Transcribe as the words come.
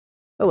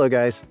Hello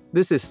guys,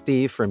 this is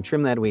Steve from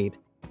Trim That Weed.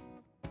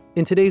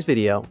 In today's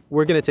video,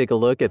 we're going to take a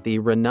look at the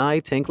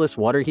Rinnai Tankless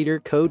Water Heater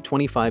Code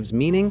 25's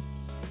meaning,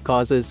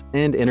 causes,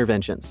 and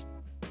interventions.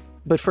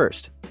 But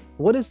first,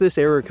 what does this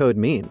error code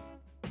mean?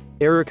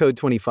 Error code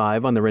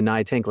 25 on the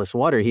Rinnai Tankless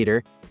Water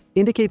Heater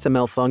indicates a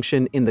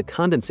malfunction in the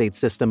condensate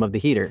system of the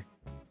heater.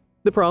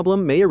 The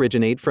problem may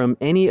originate from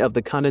any of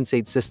the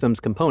condensate system's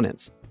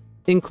components,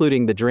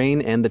 including the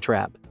drain and the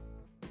trap.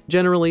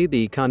 Generally,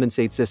 the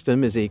condensate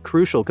system is a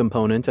crucial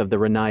component of the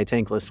Rinnai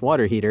Tankless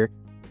Water Heater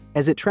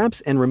as it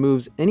traps and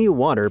removes any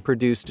water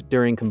produced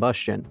during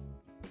combustion.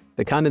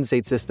 The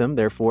condensate system,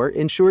 therefore,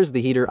 ensures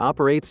the heater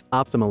operates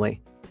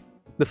optimally.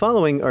 The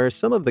following are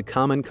some of the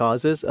common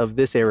causes of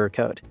this error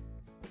code.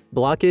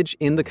 Blockage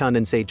in the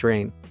condensate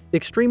drain.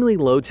 Extremely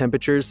low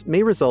temperatures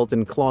may result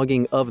in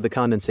clogging of the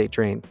condensate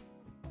drain.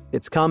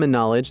 It's common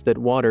knowledge that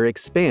water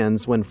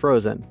expands when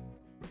frozen.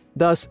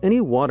 Thus,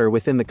 any water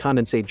within the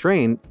condensate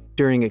drain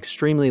during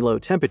extremely low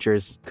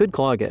temperatures could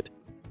clog it,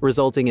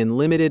 resulting in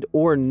limited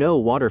or no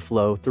water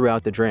flow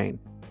throughout the drain.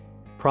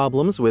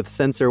 Problems with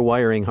sensor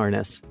wiring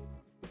harness.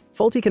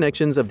 Faulty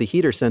connections of the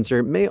heater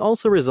sensor may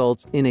also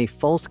result in a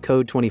false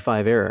code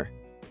 25 error.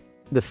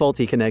 The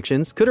faulty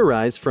connections could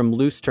arise from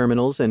loose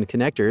terminals and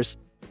connectors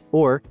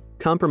or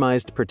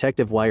compromised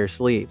protective wire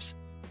sleeves.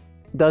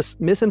 Thus,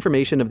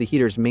 misinformation of the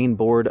heater's main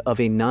board of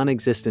a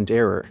non-existent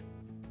error.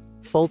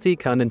 Faulty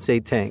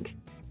condensate tank.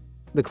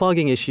 The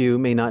clogging issue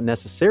may not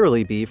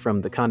necessarily be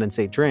from the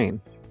condensate drain.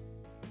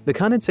 The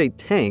condensate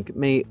tank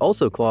may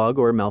also clog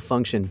or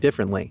malfunction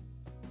differently.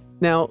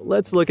 Now,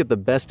 let's look at the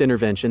best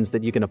interventions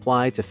that you can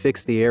apply to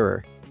fix the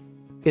error.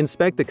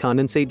 Inspect the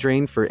condensate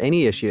drain for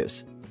any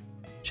issues.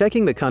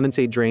 Checking the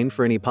condensate drain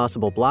for any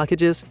possible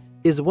blockages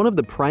is one of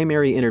the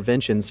primary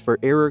interventions for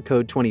error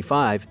code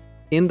 25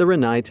 in the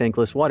Rinnai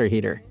Tankless Water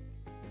Heater.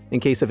 In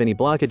case of any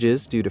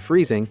blockages due to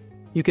freezing,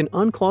 you can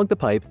unclog the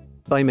pipe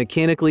by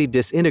mechanically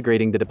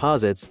disintegrating the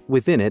deposits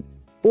within it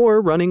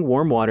or running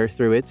warm water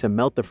through it to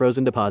melt the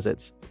frozen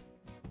deposits.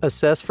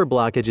 Assess for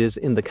blockages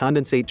in the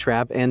condensate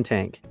trap and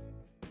tank.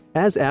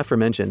 As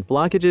aforementioned,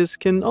 blockages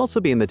can also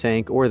be in the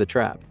tank or the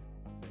trap.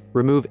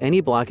 Remove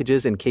any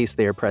blockages in case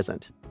they are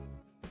present.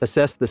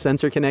 Assess the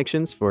sensor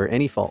connections for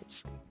any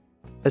faults.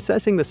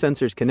 Assessing the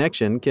sensor's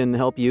connection can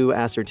help you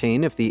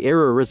ascertain if the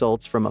error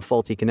results from a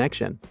faulty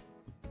connection.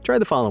 Try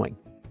the following.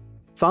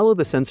 Follow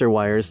the sensor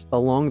wires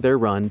along their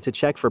run to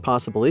check for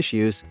possible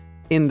issues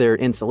in their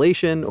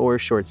insulation or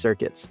short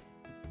circuits.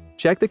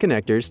 Check the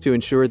connectors to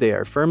ensure they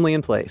are firmly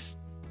in place.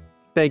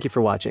 Thank you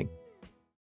for watching.